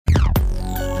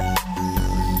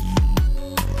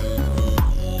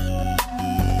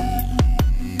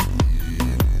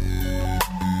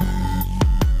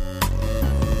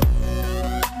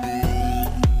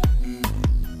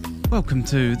Welcome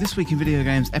to This Week in Video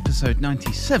Games episode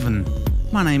 97.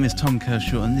 My name is Tom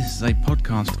Kershaw and this is a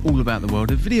podcast all about the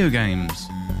world of video games.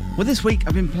 Well, this week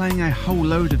I've been playing a whole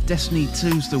load of Destiny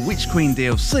 2's The Witch Queen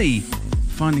DLC,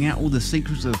 finding out all the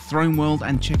secrets of the Throne World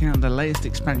and checking out the latest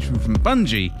expansion from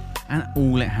Bungie and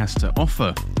all it has to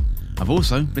offer. I've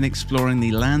also been exploring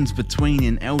the lands between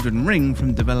in Elden Ring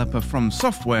from developer From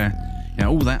Software.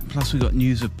 All that, plus we've got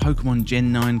news of Pokemon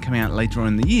Gen 9 coming out later on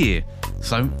in the year.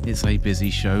 So, it's a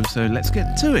busy show, so let's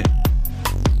get to it.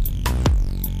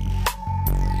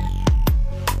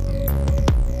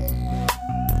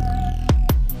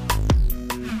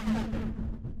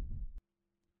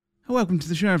 Welcome to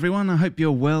the show, everyone. I hope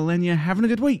you're well and you're having a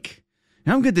good week.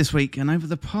 Now, I'm good this week, and over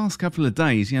the past couple of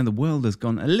days, the world has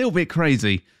gone a little bit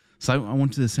crazy. So, I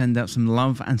wanted to send out some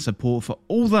love and support for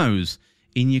all those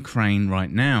in Ukraine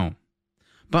right now.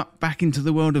 But back into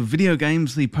the world of video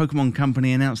games, the Pokemon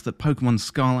Company announced that Pokemon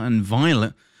Scarlet and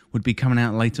Violet would be coming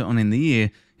out later on in the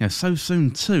year, so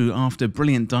soon too after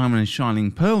brilliant Diamond and Shining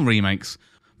Pearl remakes,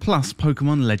 plus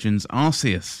Pokemon Legends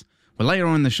Arceus. Well, later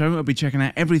on in the show, I'll be checking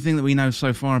out everything that we know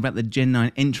so far about the Gen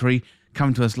 9 entry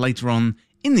coming to us later on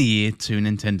in the year to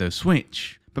Nintendo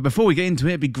Switch. But before we get into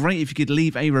it, it'd be great if you could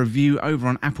leave a review over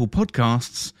on Apple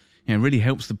Podcasts. It really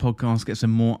helps the podcast get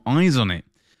some more eyes on it.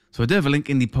 So I do have a link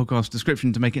in the podcast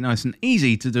description to make it nice and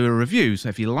easy to do a review. So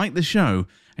if you like the show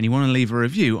and you want to leave a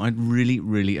review, I'd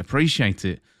really appreciate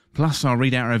it. Plus, I'll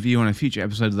read out a review on a future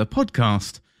episode of the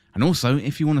podcast. And also,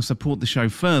 if you want to support the show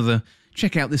further,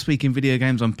 check out This Week in Video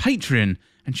Games on Patreon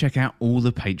and check out all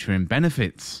the Patreon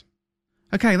benefits.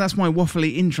 Okay, that's my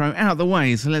waffly intro out of the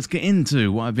way, so let's get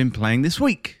into what I've been playing this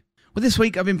week. Well, this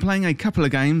week I've been playing a couple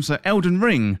of games, so Elden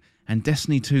Ring and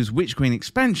Destiny 2's Witch Queen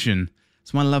expansion.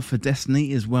 So my love for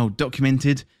Destiny is well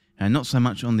documented, and not so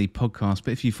much on the podcast,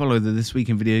 but if you follow the This Week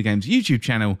in Video Games YouTube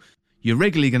channel, you're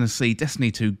regularly going to see Destiny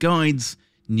 2 guides,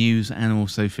 news, and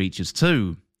also features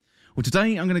too. Well,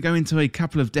 today I'm going to go into a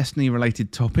couple of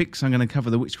Destiny-related topics. I'm going to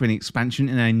cover the Witch Queen expansion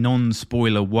in a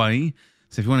non-spoiler way.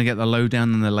 So if you want to get the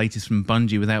lowdown on the latest from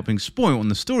Bungie without being spoiled on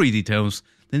the story details,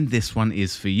 then this one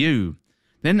is for you.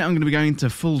 Then I'm going to be going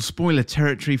to full spoiler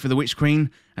territory for the Witch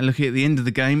Queen and looking at the end of the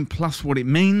game, plus what it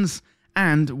means,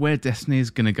 and where Destiny is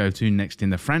going to go to next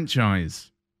in the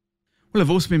franchise. Well, I've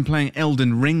also been playing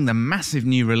Elden Ring, the massive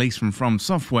new release from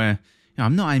Software.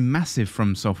 I'm not a massive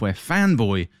From Software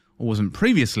fanboy, or wasn't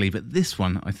previously, but this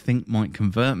one I think might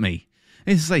convert me.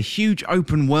 This is a huge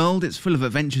open world, it's full of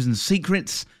adventures and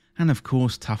secrets, and of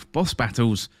course tough boss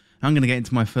battles. I'm going to get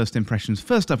into my first impressions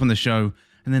first up on the show,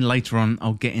 and then later on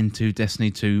I'll get into Destiny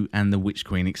 2 and the Witch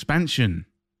Queen expansion.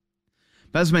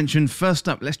 But as mentioned, first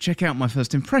up, let's check out my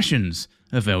first impressions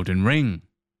of Elden Ring.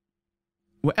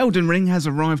 Well, Elden Ring has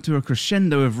arrived to a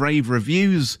crescendo of rave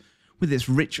reviews, with its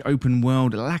rich open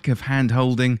world, lack of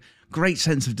hand-holding, great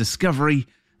sense of discovery,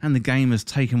 and the game has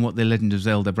taken what The Legend of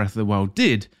Zelda Breath of the Wild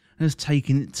did, and has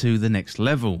taken it to the next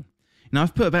level. Now,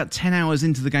 I've put about 10 hours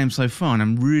into the game so far, and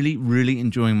I'm really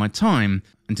enjoying my time,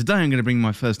 and today I'm going to bring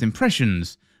my first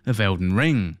impressions of Elden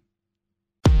Ring.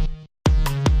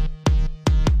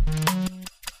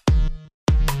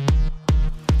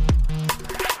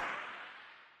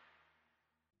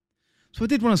 So I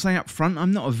did want to say up front,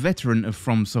 I'm not a veteran of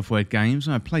From Software games.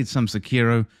 I played some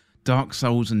Sekiro, Dark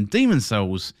Souls and Demon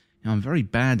Souls. I'm very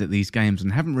bad at these games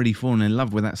and haven't really fallen in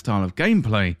love with that style of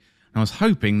gameplay. And I was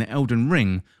hoping that Elden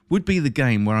Ring would be the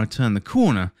game where I turn the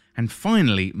corner and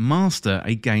finally master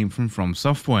a game from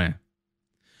Software.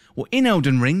 Well, in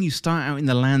Elden Ring, you start out in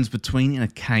the lands between in a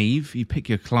cave, you pick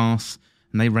your class,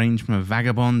 and they range from a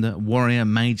vagabond, a warrior,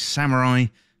 mage, samurai,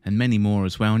 and many more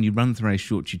as well, and you run through a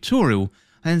short tutorial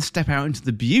and then step out into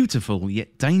the beautiful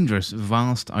yet dangerous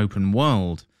vast open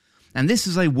world. And this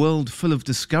is a world full of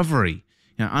discovery.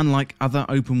 Unlike other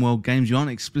open world games, you aren't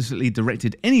explicitly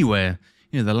directed anywhere.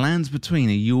 The lands between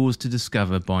are yours to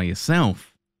discover by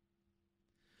yourself.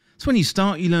 So when you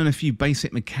start, you learn a few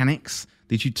basic mechanics.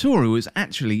 The tutorial is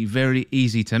actually very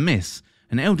easy to miss,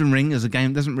 and Elden Ring as a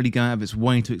game doesn't really go out of its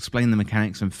way to explain the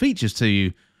mechanics and features to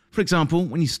you. For example,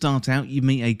 when you start out, you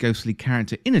meet a ghostly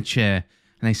character in a chair,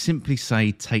 and they simply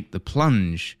say, take the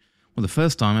plunge. Well, the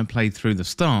first time I played through the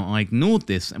start, I ignored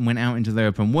this and went out into the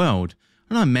open world,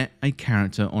 and I met a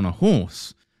character on a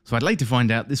horse. So I'd later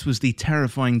find out this was the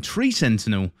terrifying Tree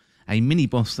Sentinel, a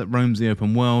mini-boss that roams the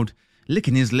open world,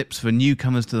 licking his lips for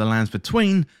newcomers to the lands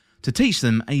between, to teach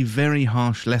them a very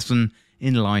harsh lesson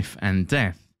in life and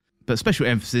death. But special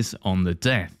emphasis on the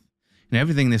death.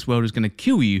 Everything in this world is going to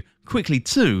kill you quickly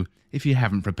too, if you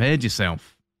haven't prepared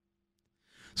yourself.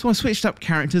 So I switched up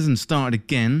characters and started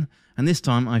again, and this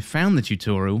time I found the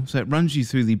tutorial, so it runs you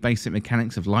through the basic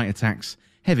mechanics of light attacks,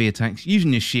 heavy attacks,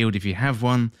 using your shield if you have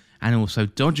one, and also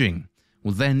dodging.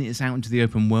 Well, then it's out into the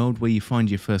open world where you find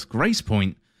your first grace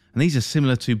point, and these are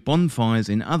similar to bonfires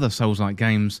in other Souls-like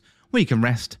games, where you can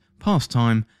rest, pass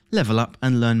time, level up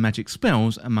and learn magic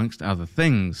spells, amongst other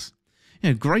things.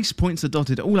 Grace points are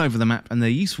dotted all over the map, and they're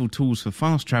useful tools for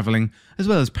fast travelling, as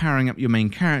well as powering up your main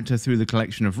character through the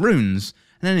collection of runes,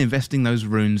 and then investing those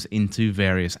runes into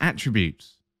various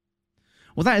attributes.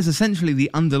 Well, that is essentially the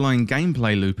underlying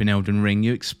gameplay loop in Elden Ring.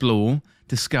 You explore,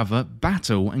 discover,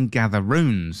 battle, and gather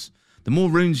runes. The more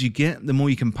runes you get, the more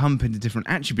you can pump into different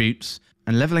attributes,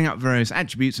 and levelling up various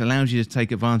attributes allows you to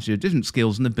take advantage of different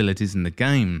skills and abilities in the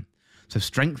game. So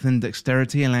strength and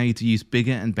dexterity allow you to use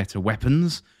bigger and better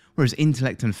weapons, whereas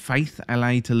intellect and faith allow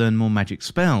you to learn more magic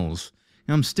spells.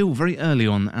 Now, I'm still very early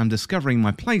on, I'm discovering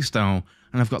my playstyle,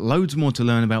 and I've got loads more to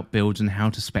learn about builds and how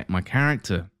to spec my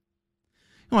character.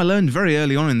 I learned very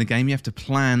early on in the game you have to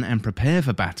plan and prepare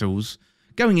for battles.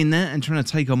 Going in there and trying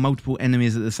to take on multiple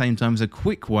enemies at the same time is a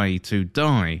quick way to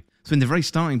die. So in the very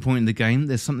starting point in the game,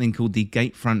 there's something called the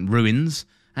Gatefront Ruins,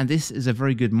 and this is a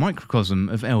very good microcosm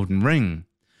of Elden Ring.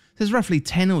 There's roughly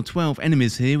 10 or 12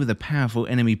 enemies here with a powerful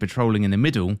enemy patrolling in the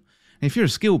middle, and if you're a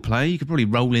skilled player you could probably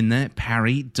roll in there,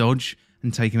 parry, dodge,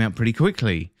 and take him out pretty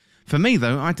quickly. For me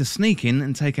though, I had to sneak in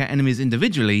and take out enemies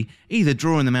individually, either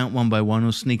drawing them out one by one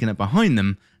or sneaking up behind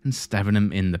them and stabbing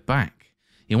them in the back.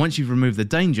 Once you've removed the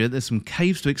danger, there's some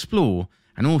caves to explore,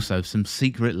 and also some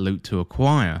secret loot to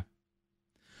acquire.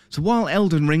 So while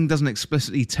Elden Ring doesn't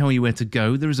explicitly tell you where to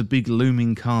go, there is a big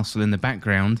looming castle in the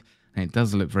background, and it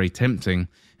does look very tempting.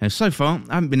 Now, so far,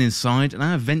 I haven't been inside, and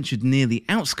I have ventured near the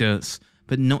outskirts,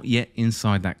 but not yet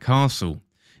inside that castle.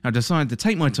 I've decided to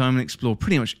take my time and explore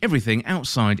pretty much everything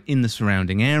outside in the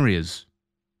surrounding areas.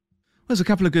 There's a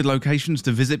couple of good locations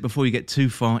to visit before you get too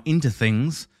far into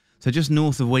things. So just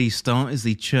north of where you start is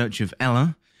the Church of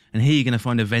Elleh, and here you're going to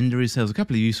find a vendor who sells a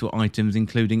couple of useful items,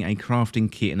 including a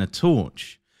crafting kit and a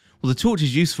torch. Well, the torch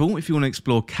is useful if you want to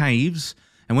explore caves,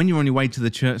 and when you're on your way to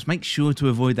the church, make sure to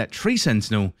avoid that tree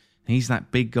sentinel. He's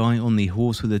that big guy on the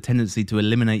horse with a tendency to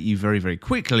eliminate you very, very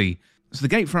quickly. So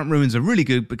the Gatefront Ruins are really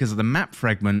good because of the map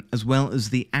fragment, as well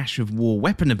as the Ash of War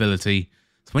weapon ability.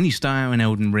 So when you start out in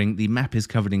Elden Ring, the map is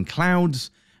covered in clouds,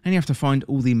 and you have to find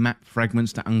all the map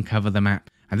fragments to uncover the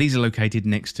map, and these are located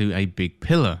next to a big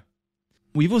pillar.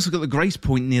 We've also got the Grace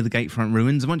Point near the Gatefront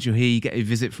Ruins, and once you're here you get a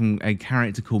visit from a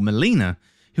character called Melina,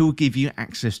 who will give you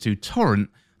access to Torrent.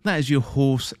 That is your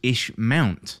horse-ish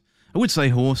mount. I would say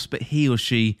horse, but he or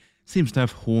she seems to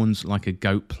have horns like a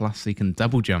goat, plus he can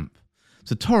double jump.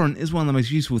 So Torrent is one of the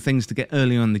most useful things to get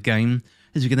early on in the game,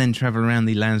 as you can then travel around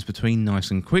the lands between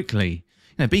nice and quickly.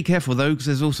 Be careful though, because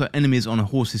there's also enemies on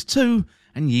horses too,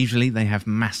 and usually they have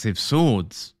massive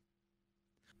swords.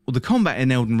 Well, the combat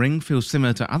in Elden Ring feels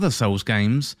similar to other Souls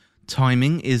games.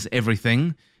 Timing is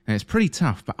everything, and it's pretty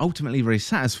tough, but ultimately very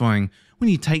satisfying when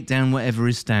you take down whatever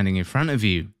is standing in front of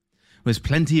you. There's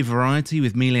plenty of variety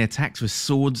with melee attacks with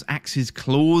swords, axes,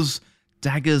 claws,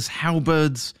 daggers,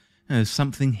 halberds. There's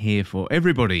something here for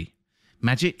everybody.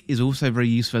 Magic is also very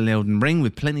useful in Elden Ring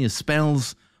with plenty of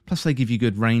spells, plus they give you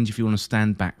good range if you want to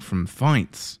stand back from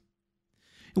fights.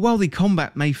 While the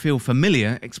combat may feel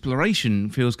familiar, exploration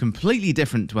feels completely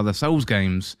different to other Souls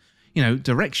games.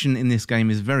 Direction in this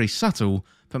game is very subtle,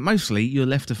 but mostly you're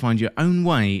left to find your own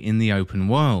way in the open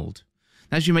world.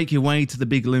 As you make your way to the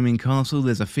big looming castle,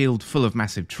 there's a field full of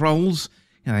massive trolls.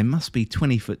 They must be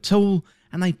 20 foot tall,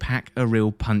 and they pack a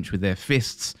real punch with their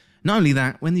fists. Not only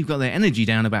that, when you've got their energy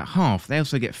down about half, they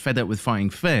also get fed up with fighting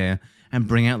fair and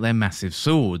bring out their massive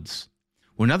swords.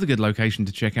 Well, another good location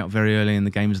to check out very early in the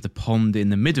game is the pond in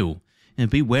the middle.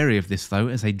 Be wary of this though,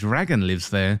 as a dragon lives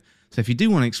there, so if you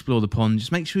do want to explore the pond,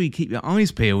 just make sure you keep your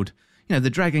eyes peeled. The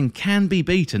dragon can be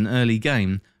beaten early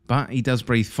game, but he does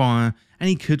breathe fire, and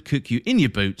he could cook you in your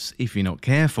boots if you're not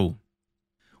careful.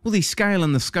 Well, the scale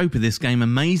and the scope of this game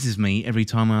amazes me every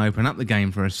time I open up the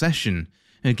game for a session.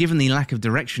 Given the lack of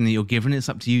direction that you're given, it's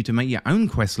up to you to make your own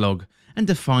quest log and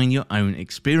define your own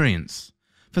experience.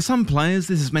 For some players,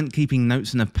 this has meant keeping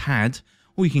notes in a pad,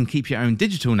 or you can keep your own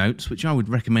digital notes, which I would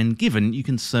recommend given you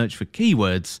can search for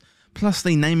keywords, plus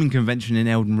the naming convention in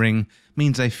Elden Ring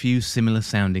means a few similar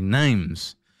sounding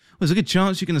names. There's a good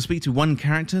chance you're going to speak to one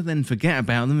character, then forget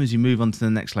about them as you move on to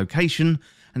the next location,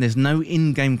 and there's no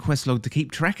in-game quest log to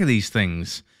keep track of these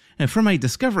things. From a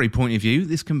discovery point of view,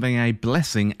 this can be a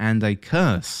blessing and a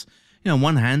curse. On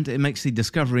one hand, it makes the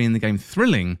discovery in the game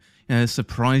thrilling,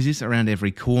 surprises around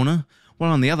every corner,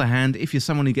 while on the other hand, if you're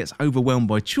someone who gets overwhelmed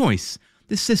by choice,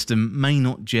 this system may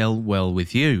not gel well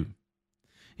with you.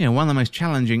 One of the most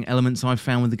challenging elements I've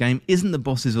found with the game isn't the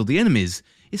bosses or the enemies,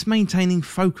 it's maintaining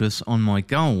focus on my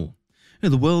goal.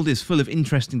 The world is full of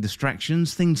interesting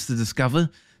distractions, things to discover,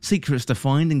 secrets to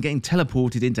find, and getting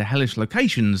teleported into hellish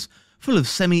locations full of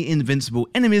semi-invincible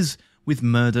enemies with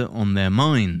murder on their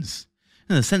minds.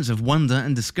 And a sense of wonder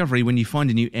and discovery when you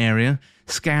find a new area,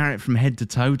 scour it from head to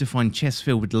toe to find chests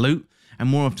filled with loot, and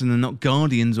more often than not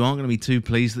guardians who aren't going to be too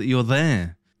pleased that you're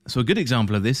there. So a good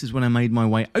example of this is when I made my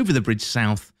way over the bridge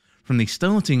south. From the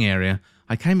starting area,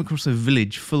 I came across a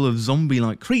village full of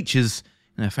zombie-like creatures,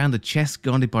 and I found a chest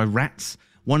guarded by rats,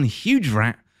 one huge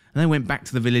rat, and I went back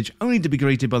to the village only to be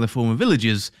greeted by the former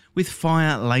villagers with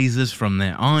fire lasers from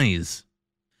their eyes.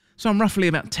 So I'm roughly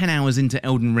about 10 hours into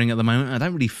Elden Ring at the moment. I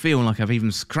don't really feel like I've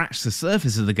even scratched the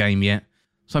surface of the game yet.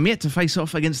 So I'm yet to face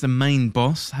off against the main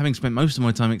boss, having spent most of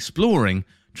my time exploring,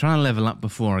 trying to level up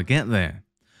before I get there.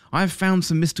 I have found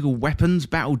some mystical weapons,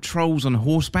 battled trolls on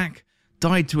horseback,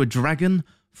 died to a dragon,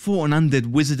 fought an undead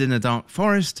wizard in a dark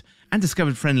forest, and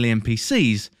discovered friendly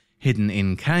NPCs hidden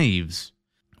in caves.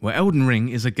 Well, Elden Ring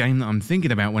is a game that I'm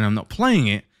thinking about when I'm not playing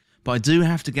it, but I do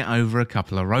have to get over a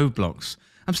couple of roadblocks.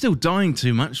 I'm still dying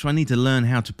too much, so I need to learn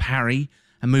how to parry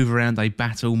and move around a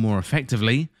battle more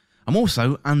effectively. I'm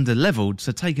also under-leveled,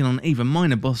 so taking on even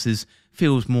minor bosses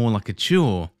feels more like a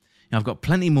chore. Now, I've got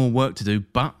plenty more work to do,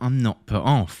 but I'm not put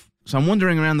off. So I'm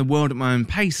wandering around the world at my own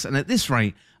pace, and at this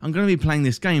rate, I'm going to be playing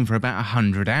this game for about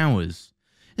 100 hours.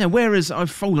 Now, whereas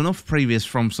I've fallen off previous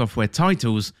From Software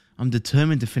titles, I'm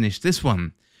determined to finish this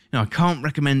one. Now, I can't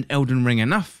recommend Elden Ring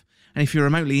enough, and if you're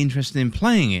remotely interested in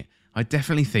playing it, I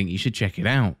definitely think you should check it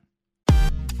out.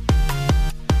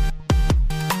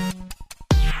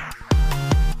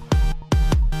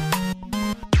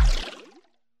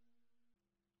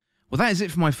 Well, that is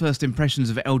it for my first impressions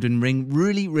of Elden Ring.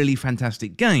 Really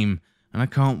fantastic game, and I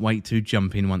can't wait to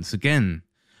jump in once again.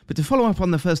 But to follow up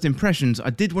on the first impressions, I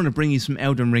did want to bring you some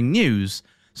Elden Ring news.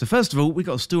 So first of all, we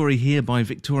got a story here by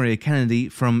Victoria Kennedy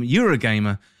from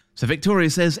Eurogamer. So Victoria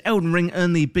says, Elden Ring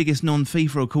earned the biggest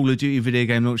non-FIFA or Call of Duty video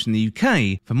game launch in the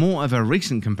UK. For more of a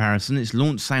recent comparison, its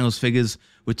launch sales figures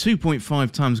were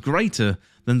 2.5 times greater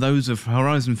than those of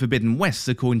Horizon Forbidden West,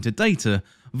 according to data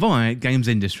via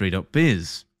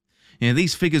GamesIndustry.biz.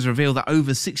 These figures reveal that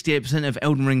over 68% of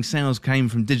Elden Ring sales came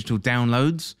from digital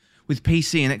downloads, with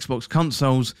PC and Xbox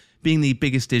consoles being the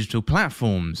biggest digital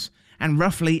platforms, and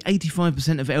roughly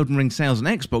 85% of Elden Ring sales on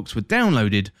Xbox were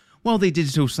downloaded, while the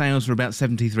digital sales were about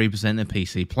 73% of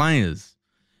PC players.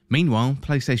 Meanwhile,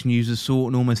 PlayStation users saw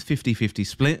an almost 50-50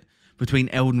 split between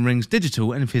Elden Ring's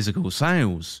digital and physical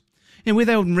sales. And with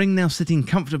Elden Ring now sitting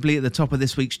comfortably at the top of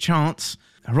this week's charts,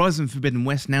 Horizon Forbidden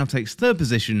West now takes third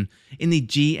position in the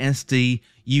GSD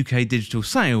UK digital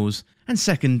sales and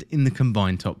second in the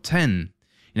combined top 10.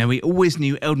 We always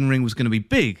knew Elden Ring was going to be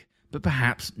big, but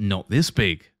perhaps not this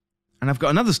big. And I've got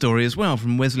another story as well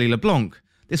from Wesley LeBlanc.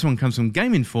 This one comes from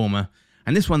Game Informer,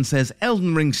 and this one says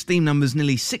Elden Ring's Steam numbers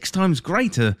nearly 6 times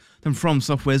greater than From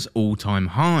Software's all-time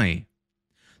high.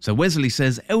 So Wesley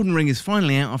says Elden Ring is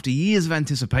finally out after years of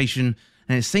anticipation,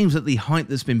 and it seems that the hype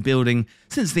that's been building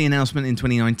since the announcement in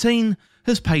 2019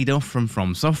 has paid off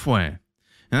From Software.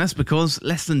 And that's because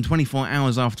less than 24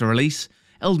 hours after release,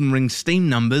 Elden Ring's Steam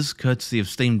numbers, courtesy of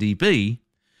SteamDB,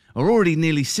 are already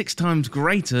nearly 6 times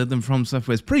greater than From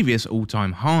Software's previous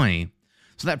all-time high.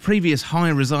 So that previous high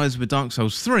resides with Dark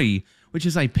Souls 3, which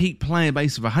is a peak player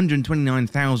base of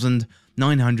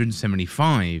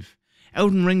 129,975.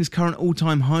 Elden Ring's current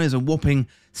all-time high is a whopping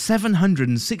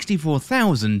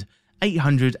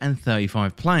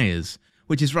 764,835 players,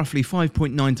 which is roughly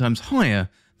 5.9 times higher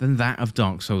than that of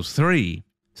Dark Souls 3.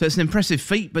 So it's an impressive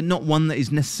feat, but not one that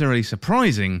is necessarily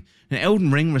surprising. And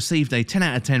Elden Ring received a 10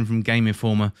 out of 10 from Game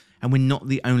Informer, and we're not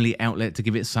the only outlet to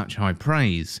give it such high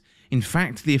praise. In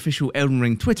fact, the official Elden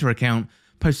Ring Twitter account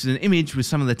posted an image with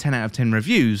some of the 10 out of 10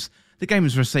 reviews the game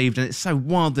has received, and it's so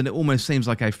wild that it almost seems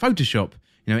like a Photoshop.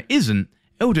 It isn't.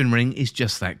 Elden Ring is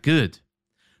just that good.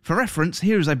 For reference,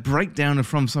 here is a breakdown of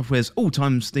From Software's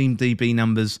all-time SteamDB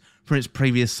numbers for its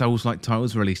previous Souls-like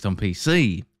titles released on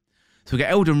PC. So we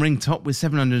got Elden Ring top with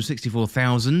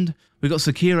 764,000, we got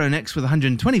Sekiro next with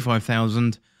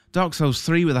 125,000, Dark Souls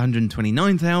 3 with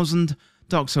 129,000,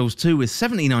 Dark Souls 2 with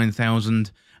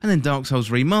 79,000, and then Dark Souls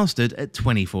Remastered at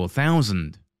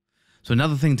 24,000. So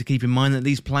another thing to keep in mind that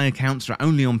these player counts are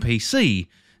only on PC.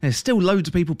 There's still loads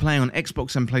of people playing on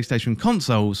Xbox and PlayStation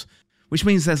consoles, which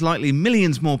means there's likely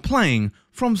millions more playing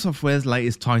From Software's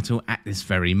latest title at this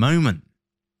very moment.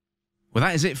 Well,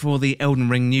 that is it for the Elden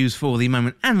Ring news for the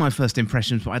moment and my first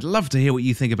impressions, but I'd love to hear what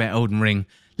you think about Elden Ring.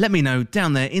 Let me know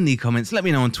down there in the comments. Let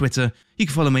me know on Twitter. You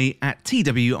can follow me at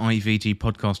TWIVG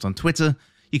Podcast on Twitter.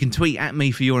 You can tweet at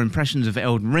me for your impressions of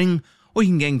Elden Ring, or you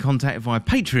can get in contact via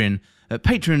Patreon at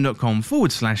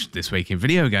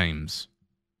patreon.com/thisweekinvideogames.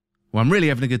 Well, I'm really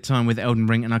having a good time with Elden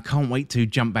Ring and I can't wait to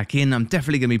jump back in. I'm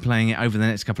definitely going to be playing it over the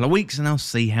next couple of weeks and I'll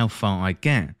see how far I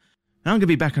get. And I'm going to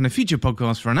be back on a future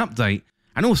podcast for an update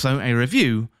and also a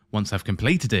review once I've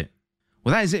completed it.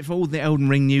 Well, that is it for all the Elden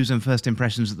Ring news and first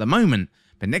impressions at the moment,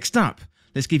 but next up,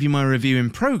 let's give you my review in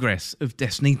progress of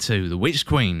Destiny 2: The Witch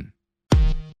Queen.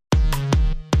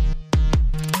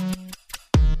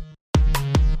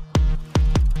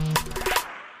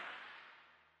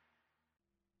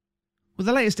 Well,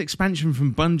 the latest expansion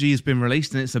from Bungie has been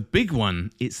released and it's a big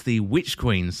one. It's the Witch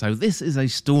Queen. So this is a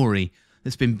story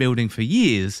that's been building for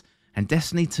years and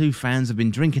Destiny 2 fans have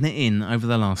been drinking it in over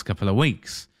the last couple of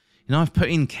weeks. You know, I've put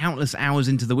in countless hours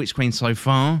into the Witch Queen so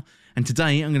far and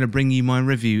today I'm going to bring you my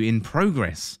review in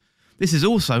progress. This is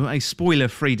also a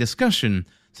spoiler-free discussion,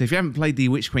 so if you haven't played the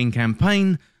Witch Queen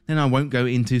campaign, then I won't go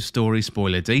into story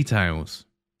spoiler details.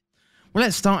 Well,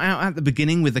 let's start out at the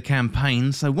beginning with the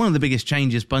campaign. So one of the biggest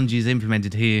changes Bungie has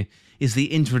implemented here is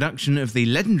the introduction of the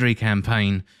Legendary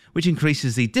campaign, which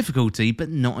increases the difficulty but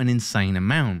not an insane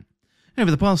amount.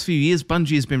 Over the past few years,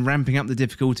 Bungie has been ramping up the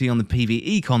difficulty on the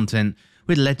PvE content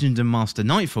with Legend and Master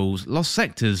Nightfalls, Lost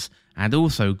Sectors, and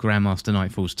also Grandmaster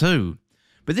Nightfalls 2.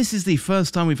 But this is the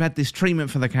first time we've had this treatment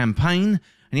for the campaign,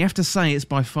 and you have to say it's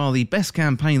by far the best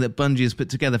campaign that Bungie has put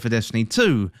together for Destiny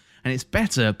 2, and it's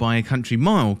better by a country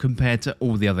mile compared to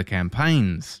all the other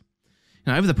campaigns.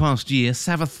 Now, over the past year,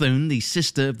 Savathun, the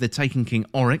sister of the Taken King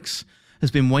Oryx, has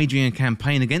been waging a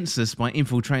campaign against us by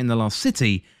infiltrating the Lost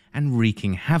City and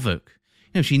wreaking havoc.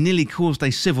 You know, she nearly caused a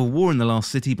civil war in the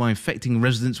Lost City by infecting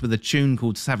residents with a tune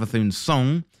called Savathun's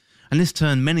Song, and this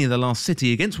turned many of the Lost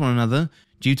City against one another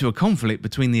due to a conflict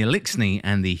between the Elixni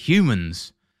and the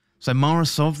humans. So Mara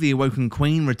Sov, the Awoken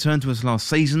Queen, returned to us last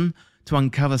season to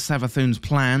uncover Savathun's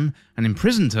plan and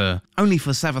imprisoned her, only for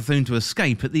Savathun to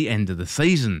escape at the end of the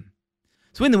season.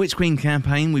 So in the Witch Queen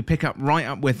campaign, we pick up right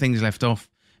up where things left off,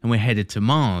 and we're headed to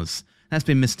Mars. That's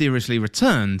been mysteriously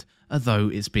returned, although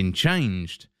it's been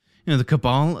changed. You know, the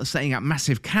Cabal are setting up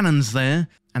massive cannons there,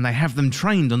 and they have them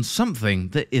trained on something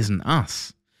that isn't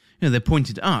us. You know, they're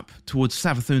pointed up towards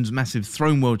Savathun's massive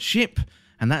Throne World ship,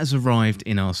 and that has arrived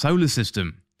in our solar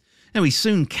system. Now, we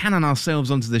soon cannon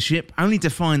ourselves onto the ship, only to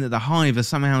find that the Hive has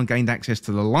somehow gained access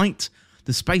to the light,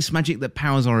 the space magic that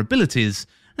powers our abilities,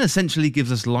 and essentially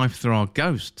gives us life through our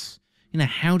ghosts. You know,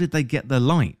 how did they get the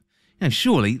light? You know,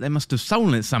 surely they must have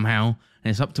stolen it somehow,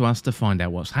 and it's up to us to find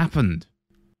out what's happened.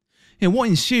 You know, what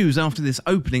ensues after this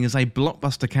opening is a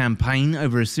blockbuster campaign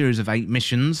over a series of 8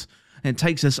 missions, and it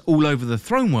takes us all over the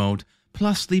Throne World,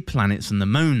 plus the planets and the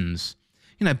moons.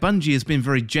 You know, Bungie has been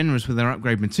very generous with their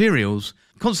upgrade materials,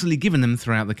 constantly giving them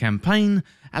throughout the campaign,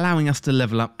 allowing us to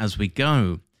level up as we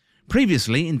go.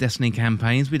 Previously, in Destiny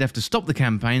campaigns, we'd have to stop the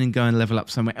campaign and go and level up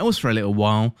somewhere else for a little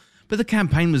while, but the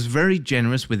campaign was very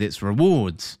generous with its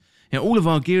rewards. You know, all of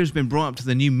our gear has been brought up to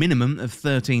the new minimum of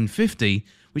 1350,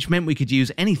 which meant we could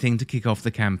use anything to kick off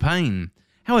the campaign.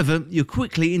 However, you're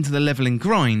quickly into the leveling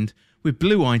grind with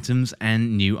blue items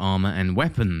and new armour and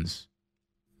weapons.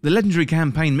 The Legendary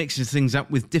campaign mixes things up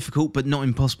with difficult but not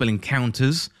impossible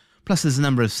encounters, plus there's a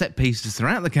number of set pieces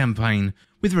throughout the campaign,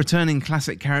 with returning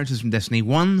classic characters from Destiny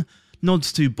 1,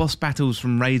 nods to boss battles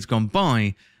from raids gone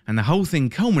by, and the whole thing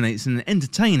culminates in an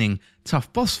entertaining,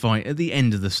 tough boss fight at the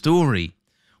end of the story.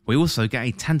 We also get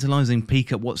a tantalising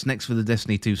peek at what's next for the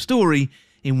Destiny 2 story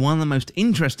in one of the most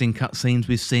interesting cutscenes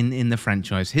we've seen in the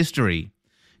franchise history.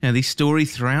 Now, the story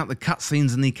throughout the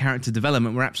cutscenes and the character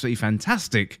development were absolutely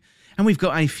fantastic, and we've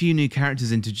got a few new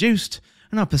characters introduced,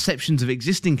 and our perceptions of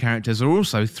existing characters are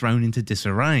also thrown into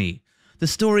disarray. The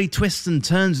story twists and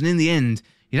turns, and in the end,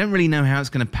 you don't really know how it's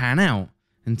going to pan out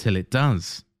until it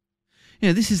does. You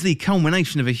know, this is the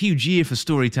culmination of a huge year for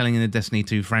storytelling in the Destiny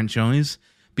 2 franchise.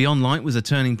 Beyond Light was a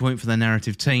turning point for the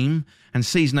narrative team, and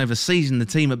season over season the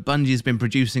team at Bungie has been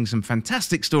producing some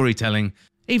fantastic storytelling,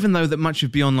 even though that much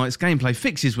of Beyond Light's gameplay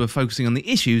fixes were focusing on the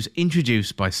issues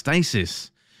introduced by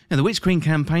Stasis. Now, the Witch Queen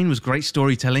campaign was great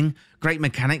storytelling, great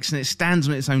mechanics, and it stands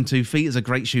on its own 2 feet as a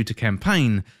great shooter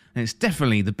campaign, and it's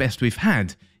definitely the best we've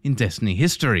had in Destiny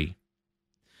history.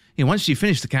 You know, once you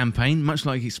finish the campaign, much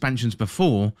like expansions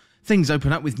before, things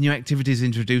open up with new activities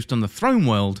introduced on the Throne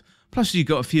World, plus you've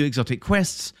got a few exotic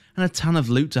quests and a ton of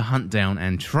loot to hunt down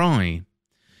and try.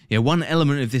 Yeah, one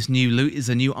element of this new loot is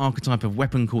a new archetype of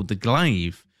weapon called the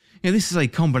Glaive. You know, this is a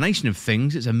combination of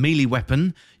things. It's a melee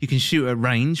weapon, you can shoot at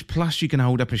range, plus you can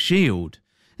hold up a shield.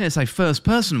 It's a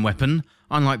first-person weapon,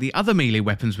 unlike the other melee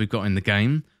weapons we've got in the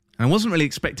game, and I wasn't really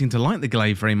expecting to like the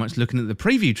Glaive very much looking at the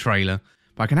preview trailer,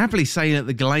 but I can happily say that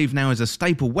the Glaive now is a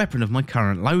staple weapon of my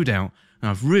current loadout,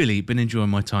 and I've really been enjoying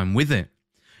my time with it.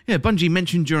 Yeah, Bungie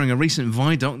mentioned during a recent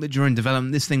Vidoc that during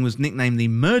development this thing was nicknamed the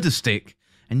Murder Stick,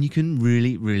 and you can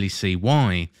really see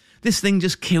why. This thing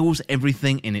just kills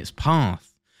everything in its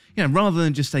path. You know, rather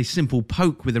than just a simple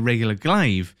poke with a regular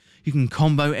glaive, you can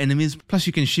combo enemies, plus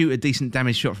you can shoot a decent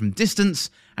damage shot from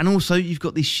distance, and also you've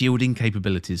got these shielding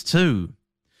capabilities too.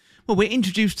 Well, we're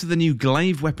introduced to the new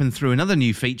glaive weapon through another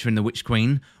new feature in the Witch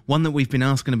Queen, one that we've been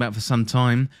asking about for some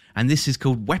time, and this is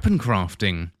called weapon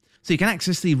crafting. So you can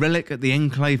access the relic at the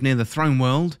enclave near the throne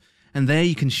world, and there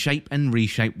you can shape and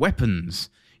reshape weapons.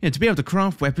 You know, to be able to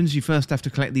craft weapons, you first have to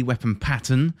collect the weapon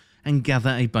pattern and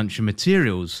gather a bunch of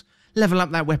materials. Level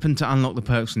up that weapon to unlock the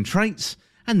perks and traits,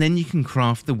 and then you can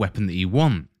craft the weapon that you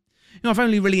want. You know, I've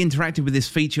only really interacted with this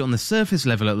feature on the surface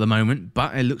level at the moment,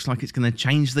 but it looks like it's going to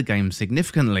change the game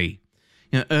significantly.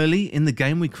 You know, early in the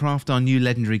game we craft our new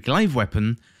legendary glaive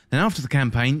weapon, then after the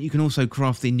campaign you can also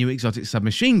craft the new exotic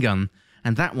submachine gun,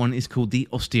 and that one is called the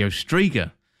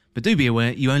Osteo-Striga. But do be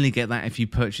aware, you only get that if you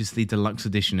purchase the deluxe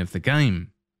edition of the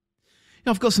game. You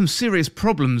know, I've got some serious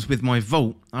problems with my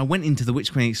vault. I went into the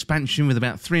Witch Queen expansion with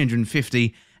about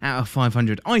 350 out of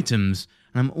 500 items,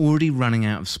 and I'm already running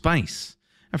out of space.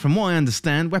 And from what I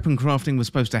understand, weapon crafting was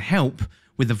supposed to help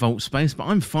with the vault space, but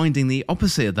I'm finding the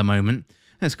opposite at the moment.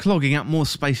 It's clogging up more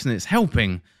space than it's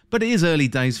helping, but it is early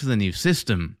days for the new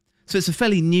system. So it's a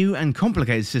fairly new and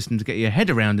complicated system to get your head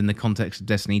around in the context of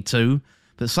Destiny 2,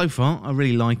 but so far I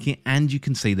really like it and you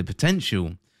can see the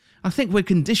potential. I think we're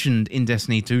conditioned in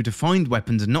Destiny 2 to find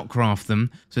weapons and not craft them,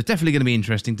 so it's definitely going to be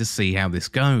interesting to see how this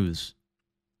goes.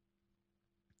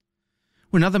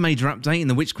 Well, another major update in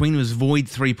the Witch Queen was Void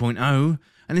 3.0,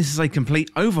 and this is a complete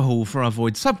overhaul for our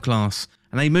Void subclass,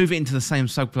 and they move it into the same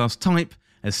subclass type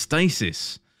as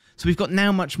Stasis. So we've got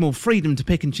now much more freedom to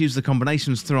pick and choose the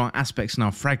combinations through our aspects and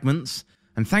our fragments,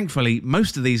 and thankfully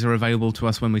most of these are available to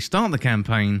us when we start the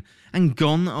campaign, and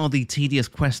gone are the tedious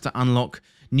quests to unlock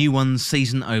new ones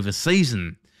season over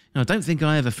season. Now I don't think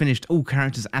I ever finished all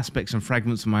characters' aspects and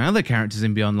fragments of my other characters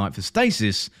in Beyond Light for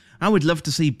Stasis. I would love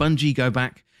to see Bungie go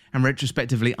back and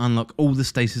retrospectively unlock all the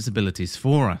Stasis abilities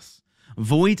for us.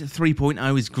 Void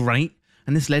 3.0 is great,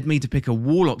 and this led me to pick a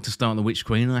Warlock to start the Witch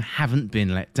Queen, and I haven't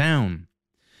been let down.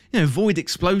 You know, Void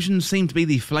Explosions seem to be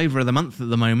the flavour of the month at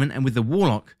the moment, and with the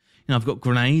Warlock, you know, I've got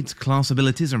grenades, class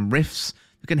abilities and rifts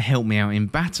that can help me out in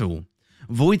battle.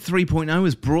 Void 3.0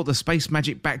 has brought the space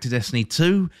magic back to Destiny 2,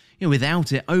 you know,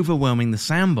 without it overwhelming the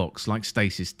sandbox like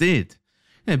Stasis did.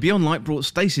 You know, Beyond Light brought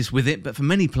Stasis with it, but for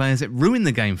many players it ruined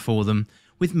the game for them,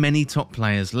 with many top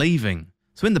players leaving.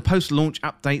 So in the post-launch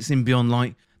updates in Beyond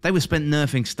Light, they were spent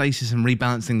nerfing Stasis and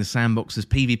rebalancing the sandbox as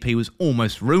PvP was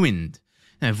almost ruined.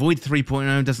 Now, Void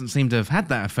 3.0 doesn't seem to have had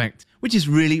that effect, which is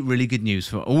really good news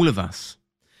for all of us.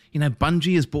 You know,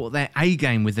 Bungie has brought their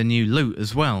A-game with the new loot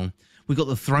as well. We've got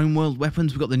the Throne World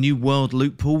weapons, we've got the new world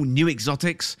loot pool, new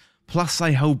exotics, plus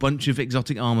a whole bunch of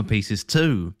exotic armor pieces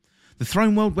too. The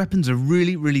Throne World weapons are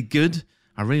really good.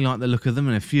 I really like the look of them,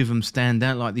 and a few of them stand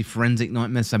out, like the Forensic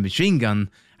Nightmare submachine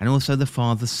gun and also the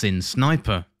Father Sin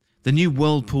sniper. The new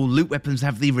world pool loot weapons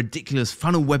have the ridiculous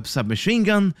funnel web submachine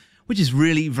gun, which is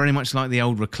really very much like the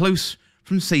old Recluse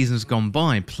from seasons gone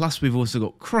by. Plus we've also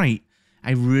got Crate,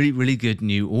 a really good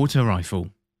new auto rifle.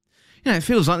 You know, it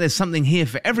feels like there's something here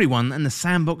for everyone, and the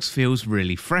sandbox feels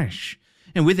really fresh.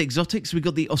 And with exotics, we've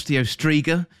got the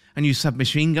Osteo-Striga, a new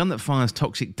submachine gun that fires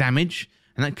toxic damage,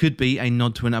 and that could be a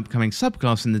nod to an upcoming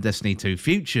subclass in the Destiny 2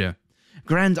 future.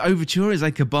 Grand Overture is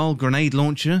a Cabal grenade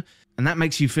launcher, and that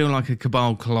makes you feel like a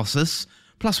Cabal Colossus.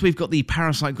 Plus we've got the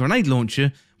Parasite grenade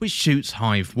launcher, which shoots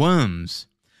hive worms.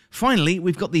 Finally,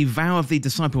 we've got the Vow of the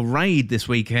Disciple raid this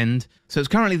weekend, so it's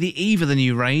currently the eve of the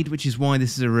new raid, which is why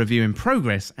this is a review in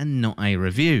progress and not a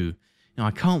review. Now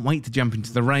I can't wait to jump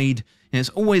into the raid, and it's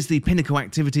always the pinnacle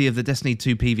activity of the Destiny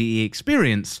 2 PvE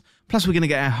experience, plus we're going to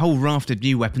get a whole raft of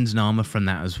new weapons and armour from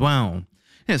that as well.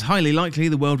 And it's highly likely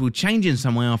the world will change in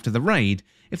some way after the raid,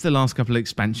 if the last couple of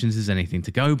expansions is anything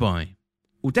to go by.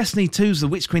 Well, Destiny 2's The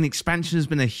Witch Queen expansion has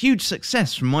been a huge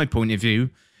success from my point of view.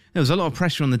 There was a lot of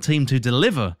pressure on the team to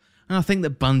deliver, and I think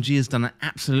that Bungie has done an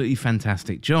absolutely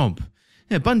fantastic job.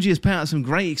 Yeah, Bungie has put out some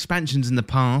great expansions in the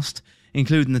past,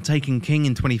 including The Taken King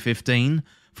in 2015,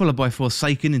 followed by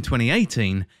Forsaken in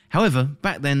 2018. However,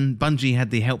 back then Bungie had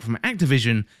the help from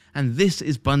Activision, and this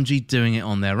is Bungie doing it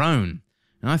on their own.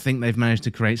 And I think they've managed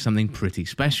to create something pretty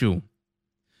special.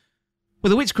 Well,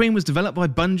 The Witch Queen was developed by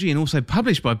Bungie and also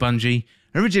published by Bungie,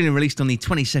 originally released on the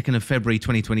 22nd of February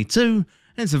 2022,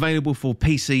 and it's available for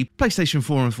PC, PlayStation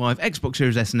 4 and 5, Xbox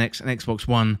Series S and X and Xbox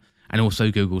One, and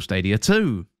also Google Stadia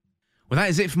too. Well, that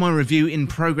is it for my review in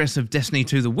progress of Destiny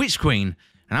 2 The Witch Queen,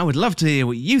 and I would love to hear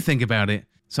what you think about it.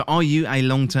 So are you a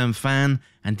long-term fan,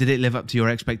 and did it live up to your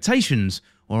expectations,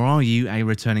 or are you a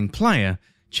returning player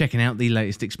checking out the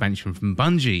latest expansion from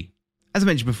Bungie? As I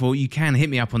mentioned before, you can hit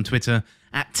me up on Twitter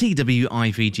at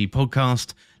TWIVG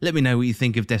Podcast. Let me know what you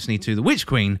think of Destiny 2 The Witch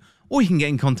Queen, or you can get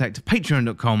in contact at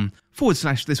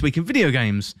patreon.com/This Week in Video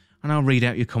Games, and I'll read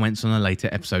out your comments on a later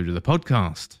episode of the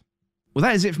podcast. Well,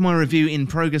 that is it for my review in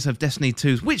progress of Destiny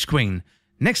 2's Witch Queen.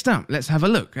 Next up, let's have a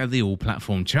look at the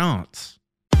all-platform charts.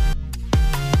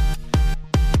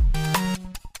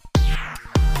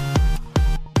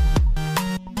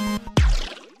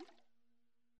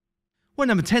 Well,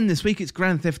 number 10 this week, it's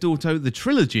Grand Theft Auto The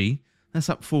Trilogy. That's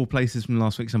up 4 places from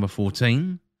last week's number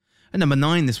 14. At number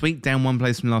 9 this week, down 1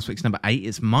 place from last week's number 8,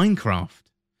 it's Minecraft.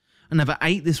 At number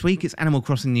 8 this week, it's Animal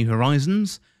Crossing New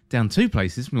Horizons, down 2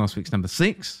 places from last week's number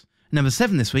 6. At number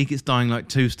 7 this week, it's Dying Light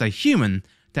 2 Stay Human,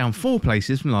 down 4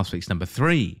 places from last week's number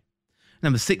 3. At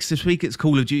number 6 this week, it's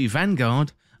Call of Duty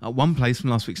Vanguard, at 1 place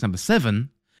from last week's number 7.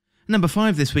 At number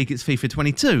 5 this week, it's FIFA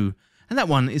 22, and that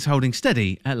one is holding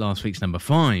steady at last week's number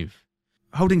 5.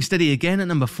 Holding steady again at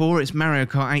number 4, it's Mario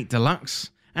Kart 8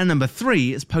 Deluxe. And number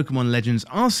 3, it's Pokemon Legends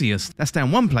Arceus. That's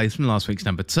down 1 place from last week's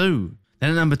number 2. Then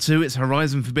at number 2, it's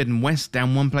Horizon Forbidden West,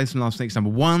 down 1 place from last week's number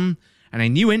 1. And a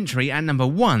new entry at number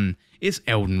 1, it's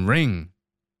Elden Ring.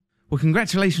 Well,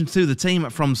 congratulations to the team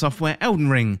at From Software. Elden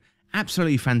Ring,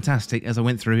 absolutely fantastic, as I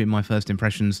went through in my first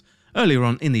impressions earlier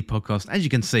on in the podcast. As you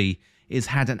can see, it's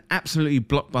had an absolutely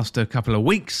blockbuster couple of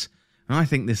weeks. And I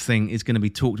think this thing is going to be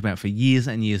talked about for years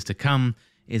and years to come.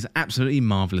 It's an absolutely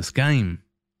marvellous game.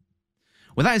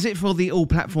 Well, that is it for the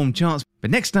all-platform charts. But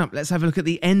next up, let's have a look at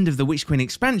the end of the Witch Queen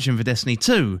expansion for Destiny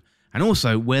 2, and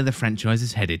also where the franchise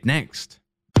is headed next.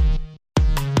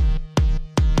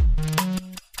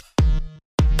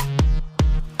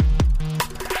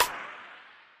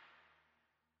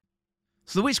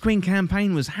 So the Witch Queen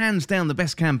campaign was hands down the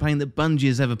best campaign that Bungie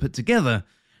has ever put together.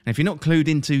 And if you're not clued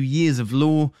into years of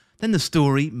lore, then the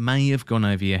story may have gone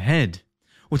over your head.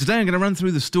 Well, today I'm going to run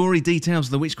through the story details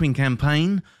of the Witch Queen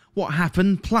campaign, what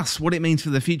happened, plus what it means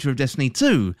for the future of Destiny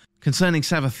 2, concerning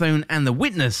Savathûn and the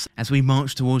Witness as we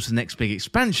march towards the next big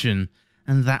expansion,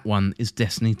 and that one is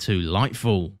Destiny 2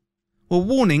 Lightfall. Well,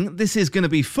 warning, this is going to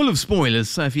be full of spoilers,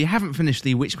 so if you haven't finished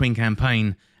the Witch Queen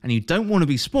campaign and you don't want to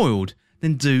be spoiled,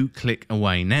 then do click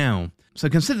away now. So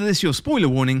consider this your spoiler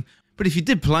warning, but if you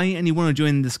did play and you want to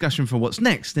join the discussion for what's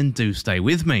next, then do stay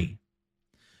with me.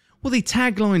 Well, the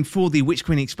tagline for the Witch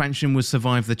Queen expansion was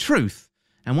Survive the Truth,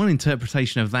 and one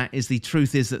interpretation of that is the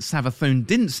truth is that Savathûn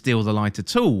didn't steal the light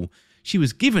at all. She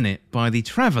was given it by the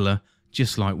Traveller,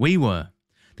 just like we were.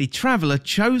 The Traveller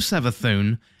chose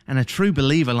Savathûn, and a true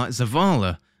believer like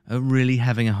Zavala are really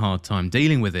having a hard time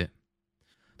dealing with it.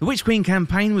 The Witch Queen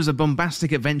campaign was a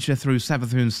bombastic adventure through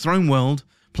Savathûn's throne world,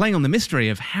 playing on the mystery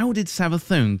of how did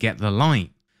Savathûn get the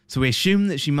light. So we assume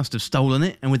that she must have stolen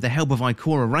it, and with the help of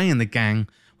Ikora Rey and the gang,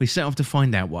 we set off to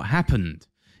find out what happened.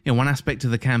 One aspect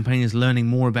of the campaign is learning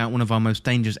more about one of our most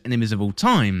dangerous enemies of all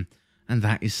time, and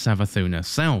that is Savathûn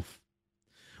herself.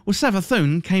 Well,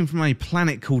 Savathûn came from a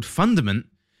planet called Fundament.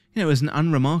 It was an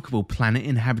unremarkable planet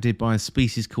inhabited by a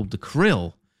species called the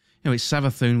Krill, which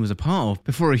Savathûn was a part of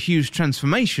before a huge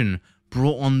transformation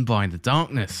brought on by the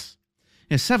darkness.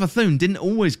 Savathûn didn't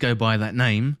always go by that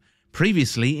name.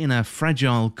 Previously, in a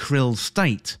fragile Krill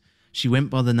state, she went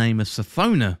by the name of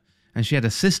Sathona, and she had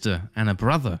a sister and a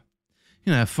brother.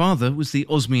 Her father was the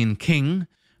Osmian king,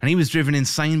 and he was driven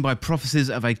insane by prophecies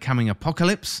of a coming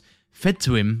apocalypse, fed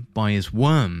to him by his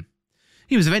worm.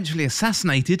 He was eventually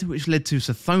assassinated, which led to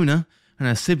Sathona and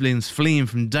her siblings fleeing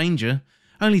from danger,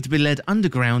 only to be led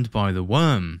underground by the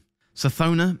worm.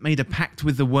 Sathona made a pact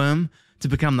with the worm to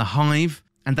become the Hive,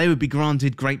 and they would be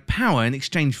granted great power in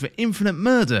exchange for infinite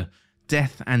murder,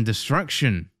 death and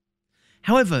destruction.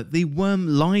 However, the worm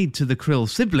lied to the Krill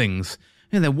siblings.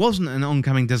 There wasn't an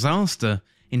oncoming disaster.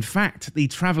 In fact, the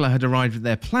Traveller had arrived at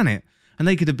their planet, and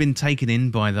they could have been taken in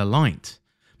by the light.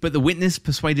 But the Witness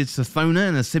persuaded Sathona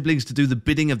and her siblings to do the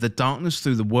bidding of the darkness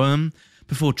through the worm,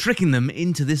 before tricking them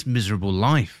into this miserable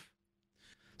life.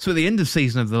 So at the end of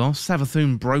Season of the Lost,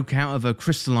 Savathûn broke out of her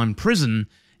crystalline prison,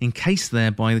 encased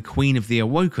there by the Queen of the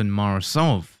Awoken, Mara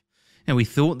Sov. We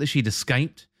thought that she'd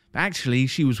escaped, but actually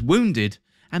she was wounded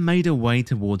and made her way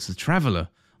towards the Traveller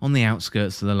on the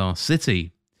outskirts of the Last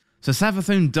City. So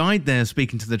Savathûn died there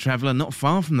speaking to the Traveller not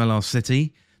far from the Last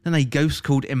City. Then a ghost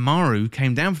called Imaru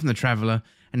came down from the Traveller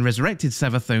and resurrected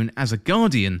Savathûn as a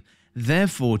guardian,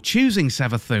 therefore choosing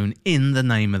Savathûn in the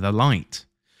name of the light.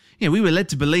 We were led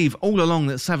to believe all along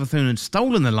that Savathûn had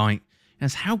stolen the light,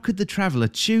 as how could the Traveller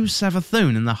choose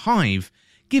Savathûn and the Hive,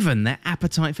 given their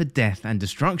appetite for death and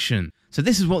destruction. So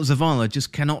this is what Zavala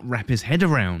just cannot wrap his head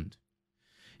around.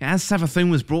 As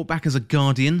Savathun was brought back as a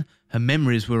guardian, her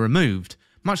memories were removed,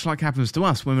 much like happens to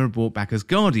us when we're brought back as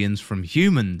guardians from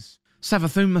humans.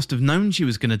 Savathun must have known she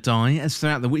was going to die, as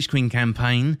throughout the Witch Queen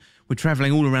campaign, we're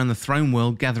travelling all around the throne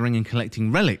world gathering and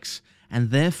collecting relics,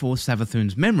 and therefore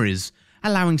Savathun's memories,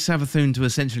 allowing Savathun to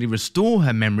essentially restore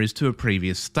her memories to a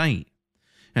previous state.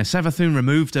 Now, Savathun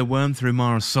removed her worm through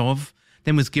Mara Sov,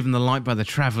 then was given the light by the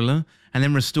Traveller, and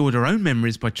then restored her own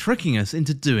memories by tricking us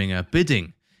into doing her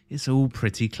bidding. It's all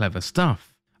pretty clever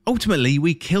stuff. Ultimately,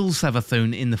 we kill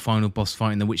Savathun in the final boss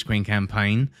fight in the Witch Queen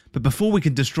campaign, but before we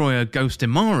can destroy her ghost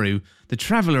Imaru, the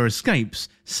Traveller escapes,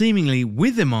 seemingly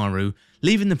with Imaru,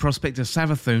 leaving the prospect of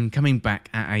Savathun coming back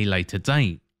at a later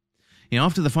date.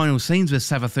 After the final scenes with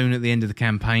Savathun at the end of the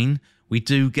campaign, we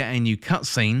do get a new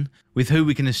cutscene with who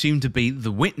we can assume to be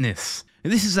the Witness.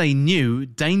 This is a new,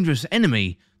 dangerous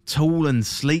enemy, tall and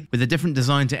sleek, with a different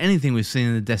design to anything we've seen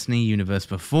in the Destiny universe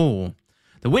before.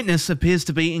 The Witness appears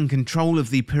to be in control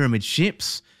of the Pyramid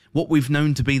ships, what we've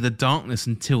known to be the Darkness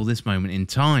until this moment in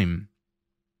time.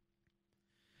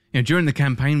 During the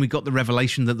campaign, we got the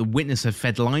revelation that the Witness had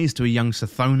fed lies to a young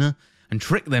Sathona and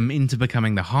tricked them into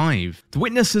becoming the Hive. The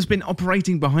Witness has been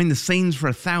operating behind the scenes for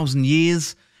 1,000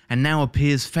 years and now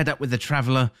appears fed up with the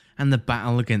Traveller and the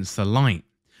battle against the Light.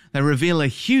 They reveal a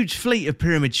huge fleet of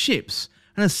Pyramid ships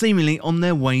and are seemingly on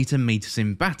their way to meet us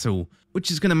in battle,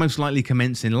 which is going to most likely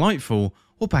commence in Lightfall,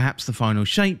 or perhaps the Final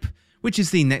Shape, which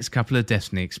is the next couple of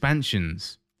Destiny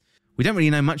expansions. We don't really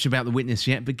know much about the Witness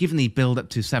yet, but given the build up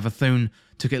to Savathun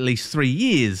took at least 3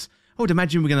 years, I would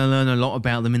imagine we're going to learn a lot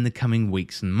about them in the coming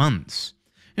weeks and months.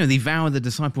 The Vow of the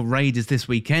Disciple raid is this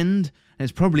weekend, and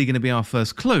it's probably going to be our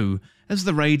first clue, as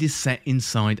the raid is set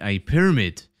inside a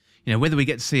pyramid. Whether we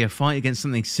get to see a fight against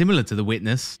something similar to the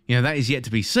Witness, that is yet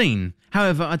to be seen.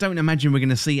 However, I don't imagine we're going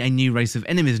to see a new race of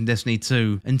enemies in Destiny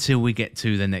 2 until we get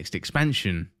to the next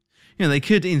expansion. They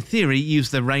could, in theory, use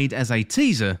the raid as a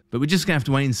teaser, but we're just going to have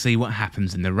to wait and see what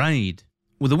happens in the raid.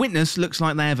 Well, the Witness looks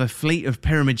like they have a fleet of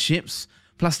Pyramid ships,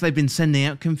 plus they've been sending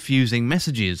out confusing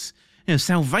messages.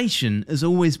 Salvation has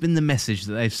always been the message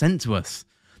that they've sent to us.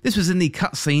 This was in the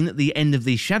cutscene at the end of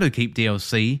the Shadowkeep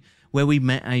DLC, where we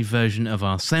met a version of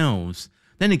ourselves.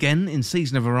 Then again, in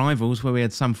Season of Arrivals, where we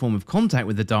had some form of contact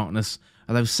with the Darkness,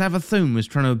 although Savathun was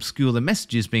trying to obscure the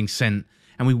messages being sent,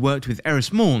 and we worked with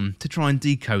Eris Morn to try and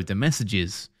decode the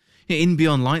messages. In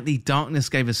Beyond Light, the Darkness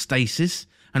gave us stasis,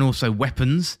 and also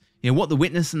weapons. What the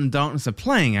Witness and the Darkness are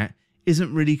playing at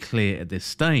isn't really clear at this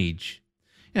stage.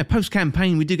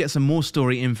 Post-campaign, we do get some more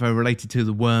story info related to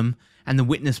the worm, and the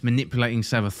Witness manipulating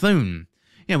Savathun.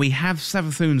 We have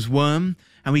Savathun's worm,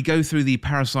 and we go through the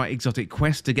Parasite exotic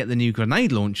quest to get the new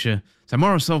grenade launcher, so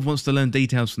Morozov wants to learn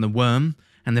details from the worm,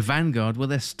 and the Vanguard, well,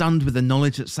 they're stunned with the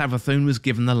knowledge that Savathun was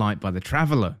given the light by the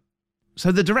Traveller.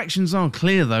 So the directions are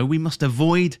clear though, we must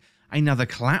avoid another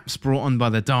collapse brought on by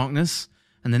the Darkness,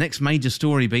 and the next major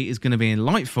story beat is going to be in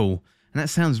Lightfall, and that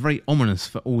sounds very ominous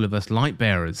for all of us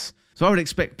Lightbearers. So I would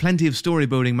expect plenty of story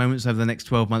building moments over the next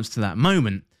 12 months to that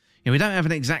moment. We don't have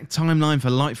an exact timeline for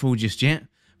Lightfall just yet,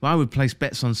 but I would place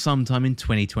bets on sometime in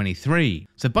 2023.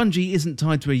 So Bungie isn't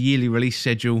tied to a yearly release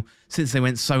schedule since they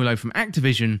went solo from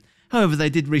Activision. However, they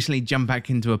did recently jump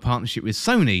back into a partnership with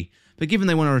Sony, but given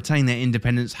they want to retain their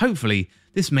independence, hopefully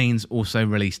this means also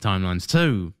release timelines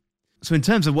too. So in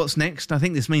terms of what's next, I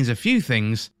think this means a few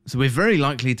things. So we're very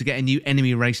likely to get a new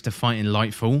enemy race to fight in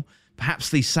Lightfall, perhaps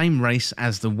the same race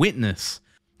as the Witness.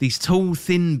 These tall,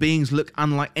 thin beings look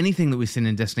unlike anything that we've seen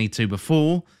in Destiny 2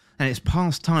 before, and it's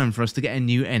past time for us to get a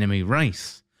new enemy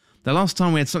race. The last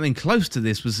time we had something close to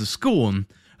this was the Scorn,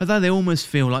 although they almost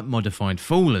feel like modified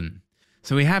Fallen.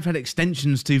 So we have had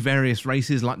extensions to various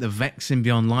races like the Vex in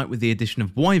Beyond Light with the addition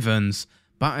of Wyverns,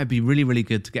 but it'd be really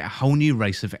good to get a whole new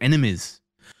race of enemies.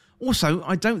 Also,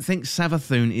 I don't think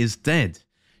Savathun is dead.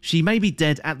 She may be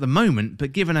dead at the moment,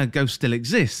 but given her ghost still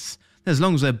exists, as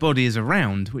long as her body is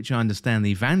around, which I understand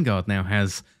the Vanguard now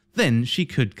has, then she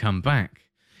could come back.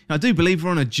 I do believe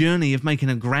we're on a journey of making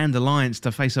a grand alliance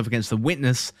to face off against the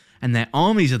Witness and their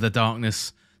armies of the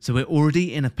Darkness, so we're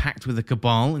already in a pact with the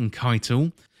Cabal and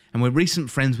Keitel, and we're recent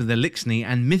friends with Elixni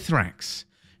and Mithrax.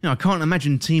 I can't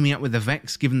imagine teaming up with the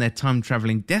Vex given their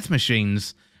time-travelling death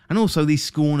machines, and also the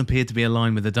Scorn appear to be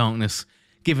aligned with the Darkness,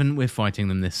 given we're fighting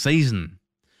them this season.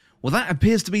 Well, that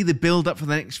appears to be the build-up for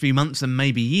the next few months and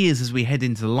maybe years as we head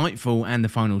into Lightfall and the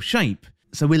Final Shape.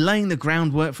 So we're laying the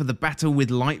groundwork for the battle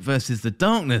with Light versus the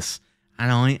Darkness,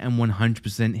 and I am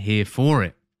 100% here for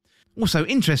it. Also,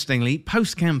 interestingly,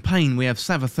 post-campaign we have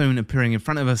Savathun appearing in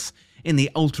front of us in the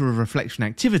Altar of Reflection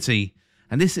activity,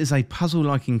 and this is a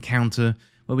puzzle-like encounter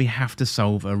where we have to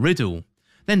solve a riddle,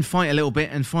 then fight a little bit,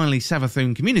 and finally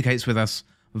Savathûn communicates with us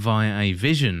via a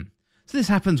vision. So this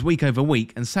happens week over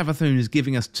week, and Savathûn is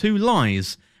giving us 2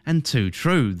 lies and 2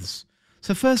 truths.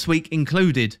 So first week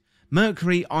included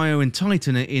Mercury, Io and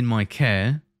Titan are in my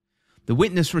care, the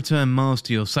Witness return Mars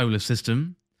to your solar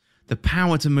system, the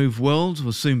power to move worlds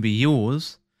will soon be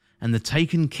yours, and the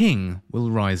Taken King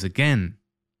will rise again.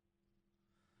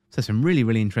 So some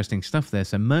really interesting stuff there.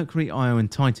 So Mercury, Io and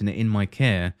Titan are in my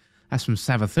care. That's from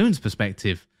Savathûn's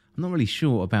perspective. I'm not really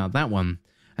sure about that one.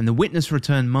 And the Witness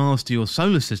return Mars to your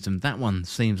solar system. That one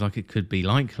seems like it could be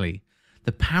likely.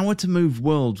 The power to move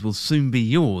worlds will soon be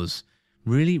yours.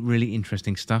 Really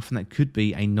interesting stuff, and that could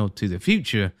be a nod to the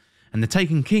future. And the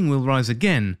Taken King will rise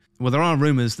again. Well, there are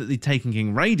rumours that the Taken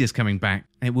King raid is coming back,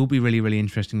 and it will be really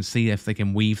interesting to see if they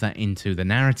can weave that into the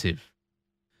narrative.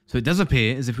 So it does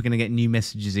appear as if we're going to get new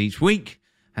messages each week,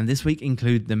 and this week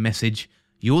include the message,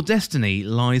 "Your destiny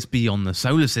lies beyond the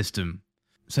solar system."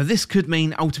 So this could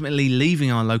mean ultimately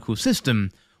leaving our local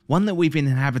system, one that we've been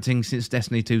inhabiting since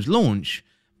Destiny 2's launch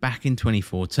back in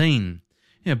 2014.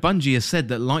 Bungie has said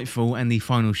that Lightfall and the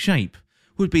Final Shape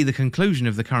would be the conclusion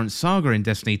of the current saga in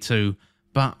Destiny 2,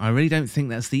 but I really don't think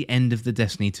that's the end of the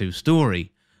Destiny 2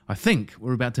 story. I think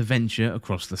we're about to venture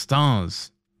across the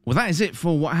stars. Well, that is it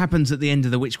for what happens at the end of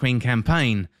the Witch Queen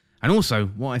campaign, and also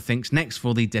what I think's next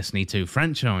for the Destiny 2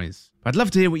 franchise. I'd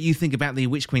love to hear what you think about the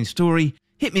Witch Queen story.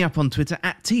 Hit me up on Twitter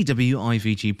at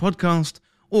TWIVG Podcast,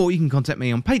 or you can contact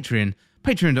me on Patreon,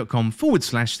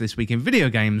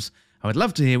 patreon.com/thisweekinvideogames. I would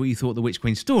love to hear what you thought of the Witch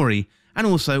Queen story, and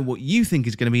also what you think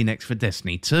is going to be next for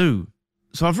Destiny 2.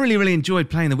 So I've really enjoyed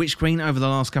playing the Witch Queen over the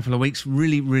last couple of weeks,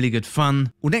 really good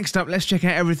fun. Well, next up, let's check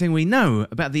out everything we know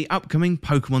about the upcoming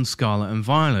Pokemon Scarlet and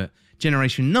Violet,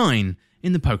 Generation 9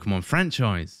 in the Pokemon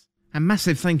franchise. And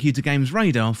massive thank you to Games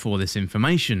Radar for this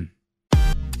information.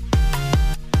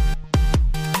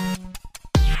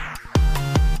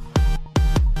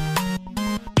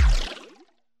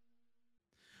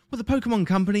 Well, the Pokemon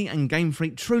Company and Game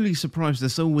Freak truly surprised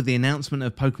us all with the announcement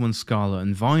of Pokemon Scarlet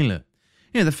and Violet.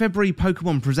 The February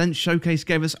Pokemon Presents showcase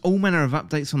gave us all manner of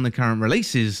updates on the current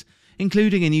releases,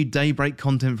 including a new Daybreak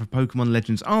content for Pokemon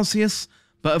Legends Arceus,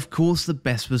 but of course the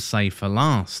best was saved for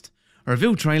last. A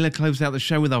reveal trailer closed out the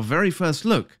show with our very first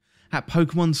look at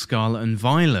Pokemon Scarlet and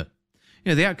Violet.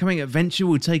 The upcoming adventure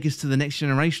will take us to the next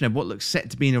generation of what looks set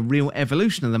to be in a real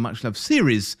evolution of the much-loved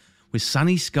series, with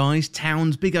sunny skies,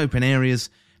 towns, big open areas,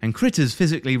 and critters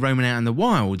physically roaming out in the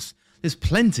wilds. There's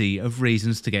plenty of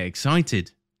reasons to get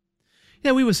excited.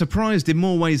 We were surprised in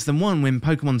more ways than one when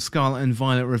Pokemon Scarlet and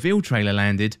Violet reveal trailer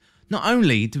landed. Not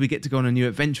only do we get to go on a new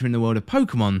adventure in the world of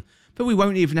Pokemon, but we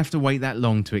won't even have to wait that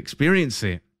long to experience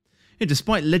it.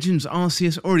 Despite Legends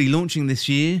Arceus already launching this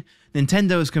year,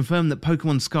 Nintendo has confirmed that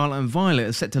Pokemon Scarlet and Violet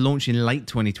are set to launch in late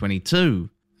 2022.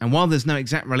 And while there's no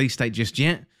exact release date just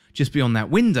yet, just beyond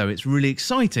that window, it's really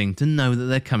exciting to know that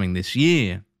they're coming this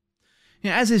year.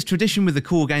 As is tradition with the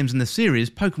core games in the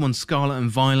series, Pokemon Scarlet and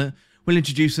Violet will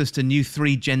introduce us to new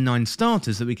 3 Gen 9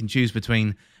 starters that we can choose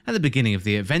between at the beginning of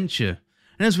the adventure.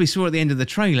 And as we saw at the end of the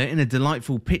trailer, in a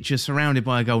delightful picture surrounded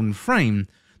by a golden frame,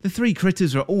 the 3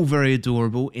 critters are all very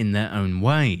adorable in their own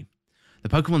way. The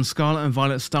Pokemon Scarlet and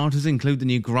Violet starters include the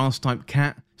new Grass-type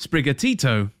cat,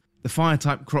 Sprigatito, the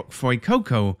Fire-type Croc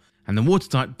Fuecoco, and the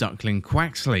Water-type Duckling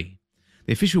Quaxley.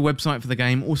 The official website for the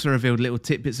game also revealed little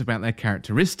tidbits about their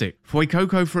characteristic.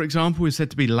 Fuecoco, for example, is said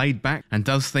to be laid back and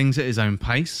does things at his own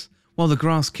pace, while the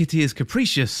Grass Kitty is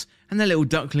capricious and the little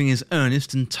Duckling is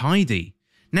earnest and tidy.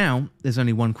 Now, there's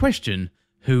only one question: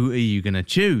 who are you going to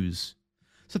choose?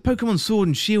 So Pokemon Sword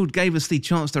and Shield gave us the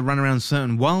chance to run around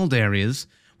certain wild areas,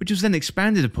 which was then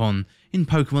expanded upon in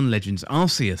Pokemon Legends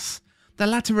Arceus. The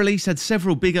latter release had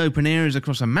several big open areas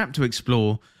across a map to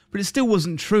explore, but it still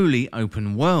wasn't truly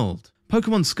open world.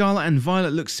 Pokemon Scarlet and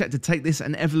Violet looks set to take this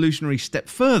an evolutionary step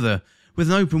further, with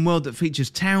an open world that features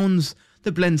towns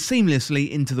that blend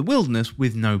seamlessly into the wilderness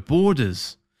with no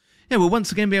borders. We'll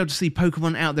once again be able to see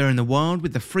Pokemon out there in the wild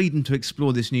with the freedom to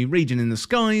explore this new region in the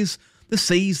skies, the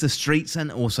seas, the streets,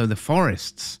 and also the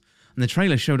forests. And the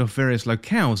trailer showed off various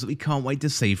locales that we can't wait to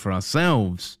see for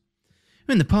ourselves.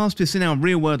 In the past, we've seen how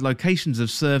real-world locations have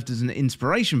served as an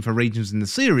inspiration for regions in the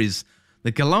series.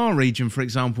 The Galar region, for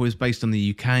example, is based on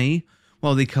the UK,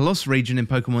 while the Colossus region in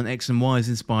Pokemon X and Y is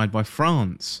inspired by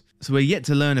France. So we're yet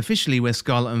to learn officially where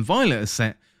Scarlet and Violet are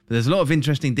set, but there's a lot of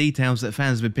interesting details that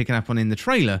fans have been picking up on in the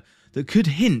trailer that could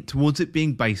hint towards it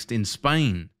being based in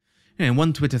Spain. In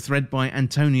one Twitter thread by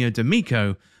Antonio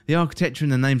D'Amico, the architecture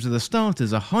and the names of the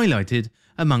starters are highlighted,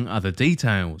 among other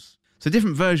details. So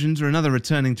different versions are another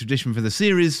returning tradition for the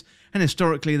series, and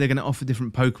historically they're going to offer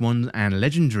different Pokemon and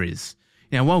legendaries.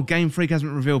 Now, while Game Freak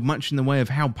hasn't revealed much in the way of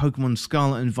how Pokemon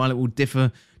Scarlet and Violet will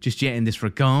differ just yet in this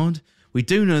regard, we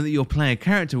do know that your player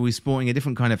character will be sporting a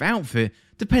different kind of outfit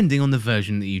depending on the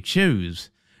version that you choose.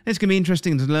 It's going to be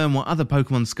interesting to learn what other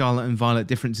Pokemon Scarlet and Violet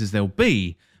differences there'll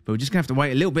be, but we're just going to have to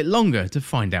wait a little bit longer to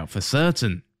find out for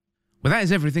certain. Well, that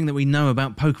is everything that we know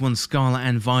about Pokemon Scarlet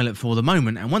and Violet for the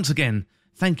moment, and once again,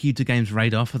 thank you to Games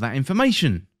Radar for that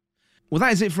information. Well,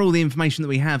 that is it for all the information that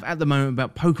we have at the moment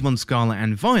about Pokemon Scarlet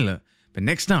and Violet, but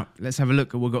next up, let's have a look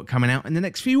at what we've got coming out in the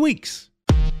next few weeks.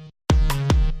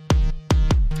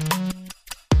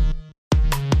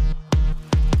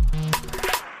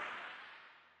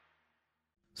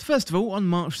 First of all, on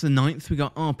March the 9th, we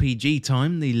got RPG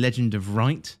Time, The Legend of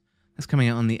Wright. That's coming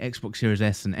out on the Xbox Series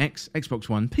S and X, Xbox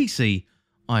One, PC,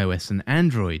 iOS and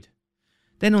Android.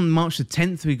 Then on March the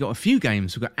 10th, we got a few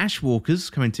games. We've got Ashwalkers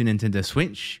coming to Nintendo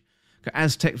Switch. We've got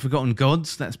Aztec Forgotten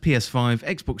Gods, that's PS5,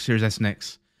 Xbox Series S and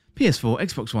X, PS4,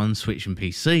 Xbox One, Switch and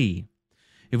PC.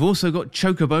 We've also got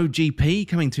Chocobo GP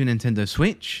coming to Nintendo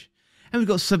Switch. And we've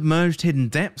got Submerged Hidden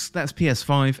Depths, that's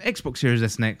PS5, Xbox Series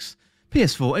S and X,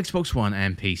 PS4, Xbox One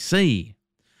and PC.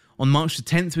 On March the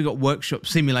 10th, we got Workshop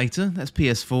Simulator, that's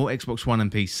PS4, Xbox One and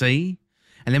PC.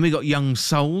 And then we got Young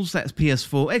Souls, that's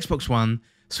PS4, Xbox One,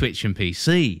 Switch and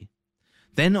PC.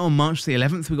 Then on March the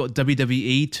 11th, we got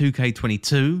WWE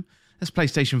 2K22, that's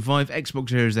PlayStation 5, Xbox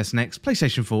Series S and X,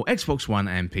 PlayStation 4, Xbox One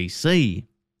and PC.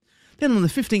 Then on the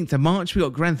 15th of March, we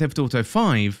got Grand Theft Auto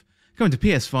 5, coming to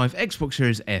PS5, Xbox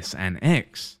Series S and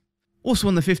X. Also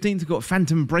on the 15th, we've got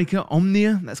Phantom Breaker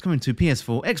Omnia, that's coming to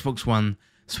PS4, Xbox One,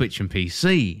 Switch and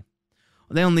PC.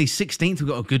 Then on the 16th, we've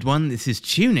got a good one, this is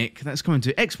Tunic, that's coming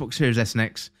to Xbox Series S and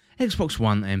X, Xbox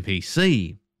One and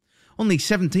PC. On the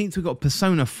 17th, we've got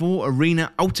Persona 4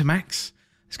 Arena Ultimax,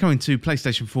 it's coming to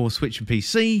PlayStation 4, Switch and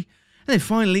PC. And then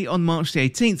finally, on March the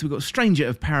 18th, we've got Stranger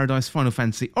of Paradise Final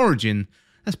Fantasy Origin,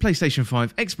 that's PlayStation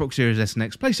 5, Xbox Series S and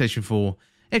X, PlayStation 4,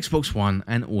 Xbox One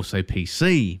and also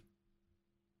PC.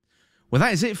 Well,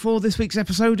 that is it for this week's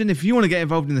episode, and if you want to get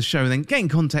involved in the show, then get in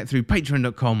contact through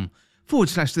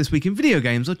patreon.com/This Week in Video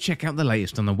Games or check out the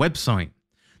latest on the website.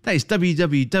 That is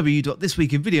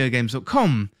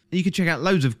www.thisweekinvideogames.com, and you can check out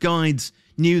loads of guides,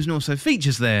 news and also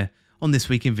features there on This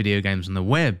Week in Video Games on the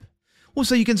web.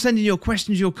 Also, you can send in your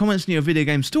questions, your comments and your video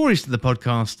game stories to the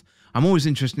podcast. I'm always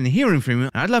interested in hearing from you,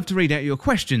 and I'd love to read out your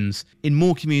questions in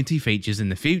more community features in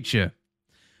the future.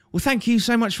 Well, thank you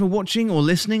so much for watching or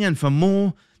listening, and for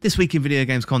more This Week in Video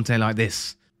Games content like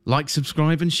this, like,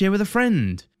 subscribe and share with a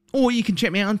friend. Or you can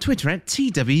check me out on Twitter at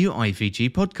TWIVG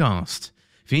Podcast.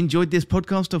 If you enjoyed this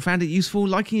podcast or found it useful,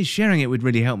 liking and sharing it would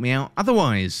really help me out.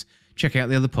 Otherwise, check out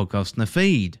the other podcasts in the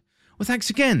feed. Well, thanks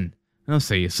again, and I'll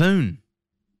see you soon.